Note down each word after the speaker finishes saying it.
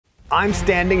I'm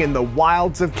standing in the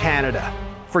wilds of Canada.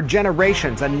 For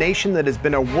generations, a nation that has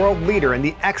been a world leader in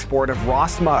the export of raw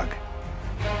smug.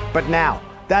 But now,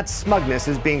 that smugness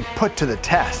is being put to the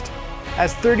test,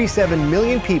 as 37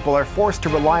 million people are forced to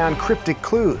rely on cryptic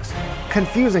clues,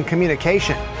 confusing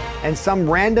communication, and some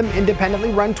random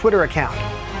independently run Twitter account,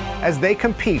 as they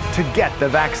compete to get the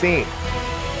vaccine.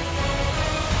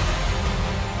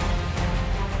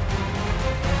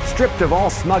 Stripped of all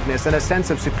smugness and a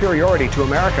sense of superiority to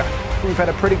America, we've had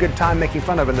a pretty good time making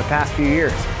fun of in the past few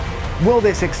years. Will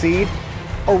they succeed?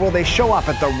 Or will they show up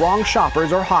at the wrong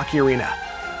Shoppers or hockey arena?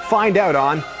 Find out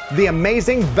on The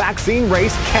Amazing Vaccine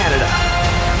Race Canada.